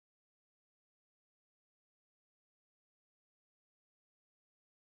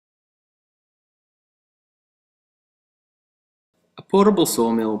A portable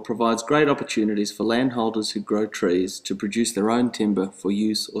sawmill provides great opportunities for landholders who grow trees to produce their own timber for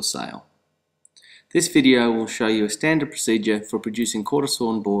use or sale. This video will show you a standard procedure for producing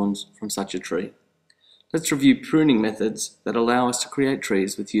quarter-sawn boards from such a tree. Let's review pruning methods that allow us to create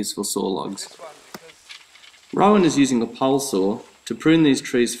trees with useful saw logs. Rowan is using a pole saw to prune these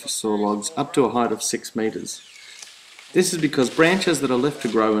trees for saw logs up to a height of 6 meters. This is because branches that are left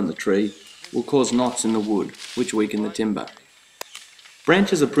to grow in the tree will cause knots in the wood, which weaken the timber.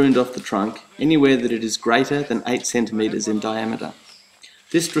 Branches are pruned off the trunk anywhere that it is greater than 8 centimeters in diameter.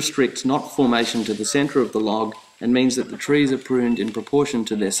 This restricts knot formation to the center of the log and means that the trees are pruned in proportion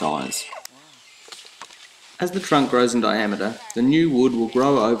to their size. As the trunk grows in diameter, the new wood will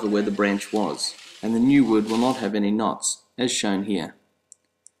grow over where the branch was, and the new wood will not have any knots, as shown here.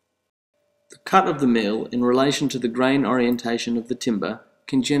 The cut of the mill in relation to the grain orientation of the timber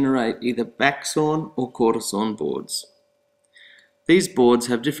can generate either back-sawn or quarter-sawn boards. These boards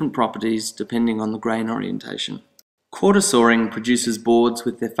have different properties depending on the grain orientation. Quarter sawing produces boards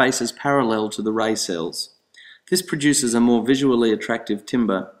with their faces parallel to the ray cells. This produces a more visually attractive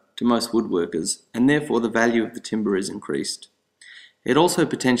timber to most woodworkers, and therefore the value of the timber is increased. It also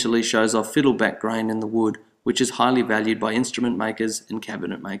potentially shows off fiddleback grain in the wood, which is highly valued by instrument makers and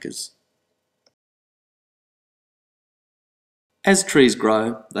cabinet makers. As trees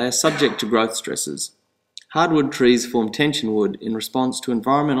grow, they are subject to growth stresses. Hardwood trees form tension wood in response to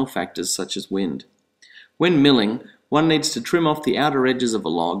environmental factors such as wind. When milling, one needs to trim off the outer edges of a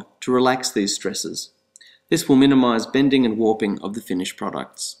log to relax these stresses. This will minimize bending and warping of the finished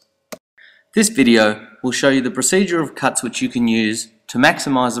products. This video will show you the procedure of cuts which you can use to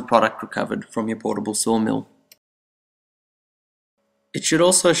maximize the product recovered from your portable sawmill. It should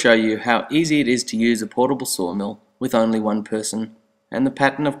also show you how easy it is to use a portable sawmill with only one person, and the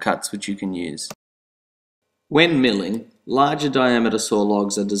pattern of cuts which you can use. When milling, larger diameter saw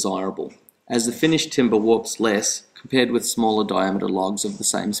logs are desirable, as the finished timber warps less compared with smaller diameter logs of the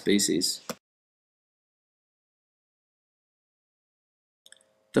same species.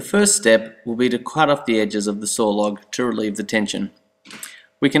 The first step will be to cut off the edges of the saw log to relieve the tension.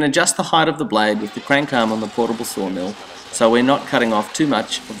 We can adjust the height of the blade with the crank arm on the portable sawmill, so we're not cutting off too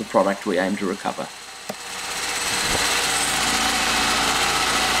much of the product we aim to recover.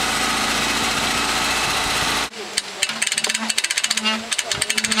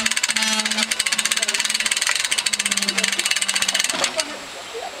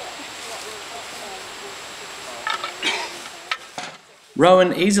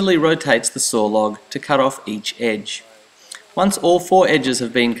 Rowan easily rotates the saw log to cut off each edge. Once all 4 edges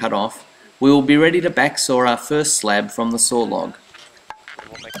have been cut off, we will be ready to back saw our first slab from the saw log.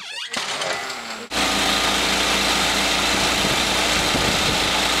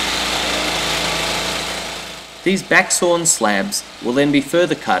 These back-sawn slabs will then be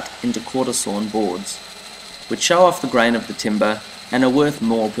further cut into quarter-sawn boards, which show off the grain of the timber and are worth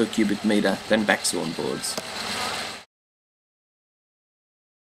more per cubic metre than back-sawn boards.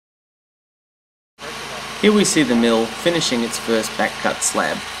 Here we see the mill finishing its first back-cut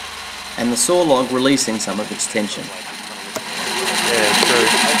slab, and the saw log releasing some of its tension. Yeah, true.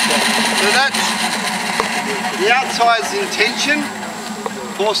 So that's the outside's in tension,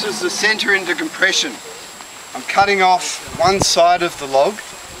 forces the centre into compression. I'm cutting off one side of the log,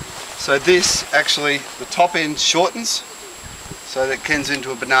 so this actually, the top end shortens, so that it turns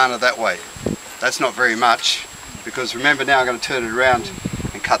into a banana that way. That's not very much, because remember now I'm going to turn it around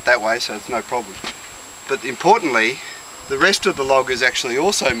and cut that way, so it's no problem. But importantly, the rest of the log is actually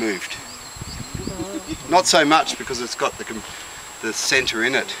also moved. Not so much because it's got the centre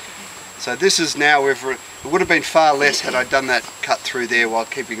in it. So this is now, it would have been far less had I done that cut through there while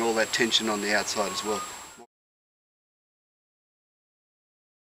keeping all that tension on the outside as well.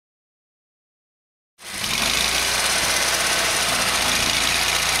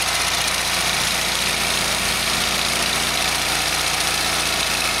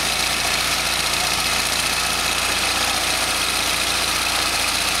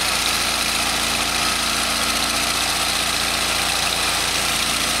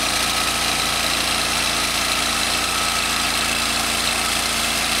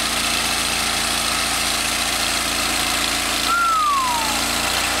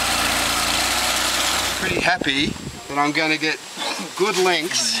 Pretty happy that I'm going to get good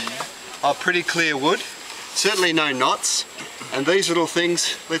lengths of pretty clear wood, certainly no knots, and these little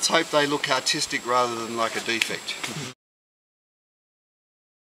things, let's hope they look artistic rather than like a defect.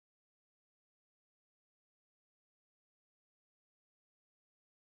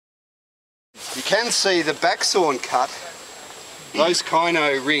 You can see the back-sawn cut, those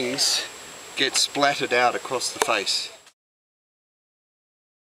kino rings get splattered out across the face.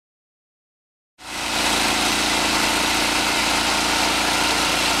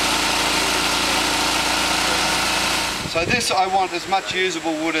 So this, I want as much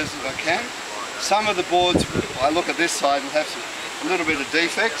usable wood as I can. Some of the boards, I look at this side, will have a little bit of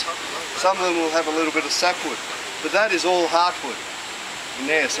defect. Some of them will have a little bit of sapwood. But that is all heartwood in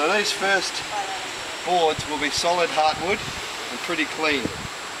there. So these first boards will be solid heartwood and pretty clean.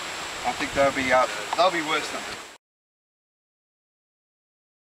 I think they'll be worth something.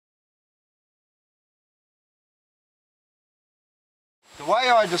 The way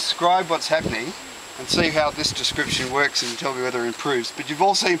I describe what's happening, and see how this description works and tell me whether it improves, but you've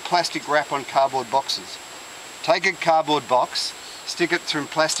all seen plastic wrap on cardboard boxes. Take a cardboard box, stick it through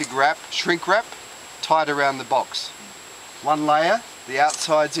plastic wrap, shrink wrap, tie it around the box. One layer, the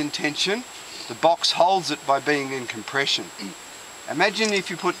outside's in tension, the box holds it by being in compression. Imagine if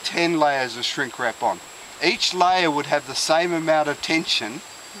you put 10 layers of shrink wrap on. Each layer would have the same amount of tension,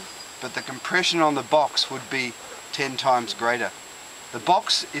 but the compression on the box would be 10 times greater. The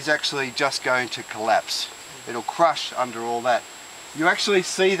box is actually just going to collapse. It'll crush under all that. You actually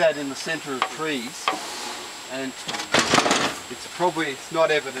see that in the centre of trees, and it's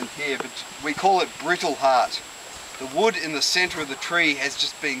not evident here, but we call it brittle heart. The wood in the centre of the tree has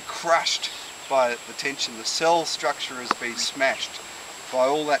just been crushed by the tension. The cell structure has been smashed by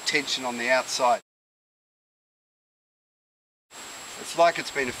all that tension on the outside. It's like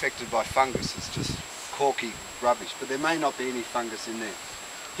it's been affected by fungus. It's just corky rubbish, but there may not be any fungus in there.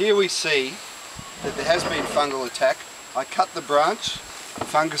 Here we see that there has been fungal attack. I cut the branch, the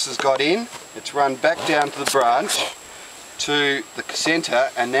fungus has got in, it's run back down to the branch to the centre,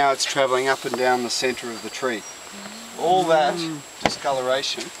 and now it's travelling up and down the centre of the tree. All that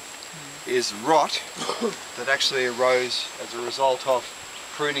discoloration is rot that actually arose as a result of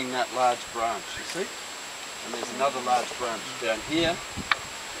pruning that large branch, you see? And there's another large branch down here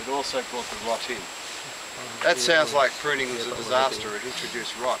that also brought the rot in. That sounds like pruning was a disaster, it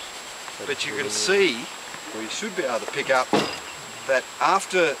introduced rot. But you can see, or you should be able to pick up, that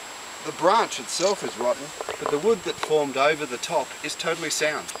after the branch itself is rotten, but the wood that formed over the top is totally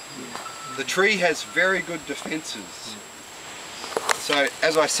sound. The tree has very good defences. So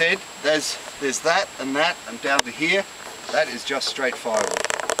as I said, there's that and down to here, that is just straight firewood.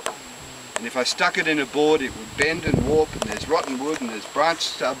 And if I stuck it in a board, it would bend and warp, and there's rotten wood and there's branch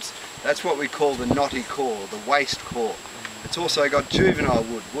stubs. That's what we call the knotty core, the waste core. It's also got juvenile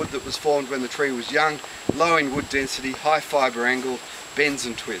wood that was formed when the tree was young, low in wood density, high fibre angle, bends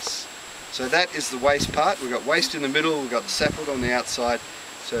and twists. So that is the waste part. We've got waste in the middle, we've got the sapwood on the outside.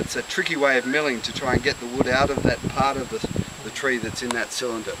 So it's a tricky way of milling to try and get the wood out of that part of the tree that's in that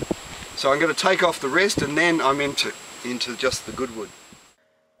cylinder. So I'm going to take off the rest, and then I'm into just the good wood.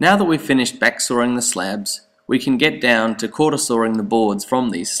 Now that we've finished backsawing the slabs, we can get down to quarter sawing the boards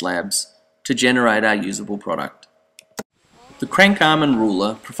from these slabs to generate our usable product. The crank arm and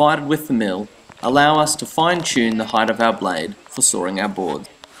ruler provided with the mill allow us to fine-tune the height of our blade for sawing our boards.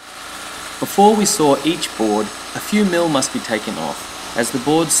 Before we saw each board, a few mil must be taken off, as the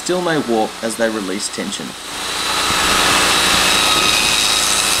boards still may warp as they release tension.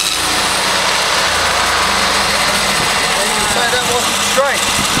 So that wasn't straight.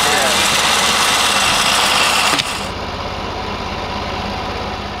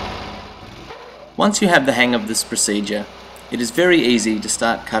 Once you have the hang of this procedure, it is very easy to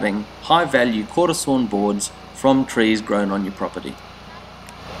start cutting high-value quarter-sawn boards from trees grown on your property.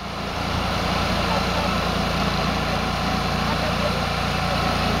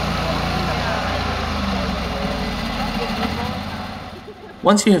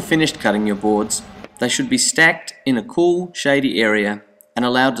 Once you have finished cutting your boards, they should be stacked in a cool, shady area and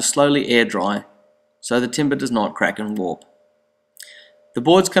allowed to slowly air dry so the timber does not crack and warp. The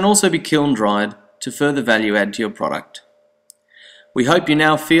boards can also be kiln dried to further value add to your product. We hope you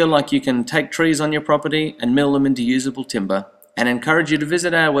now feel like you can take trees on your property and mill them into usable timber, and encourage you to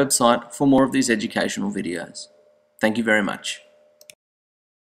visit our website for more of these educational videos. Thank you very much.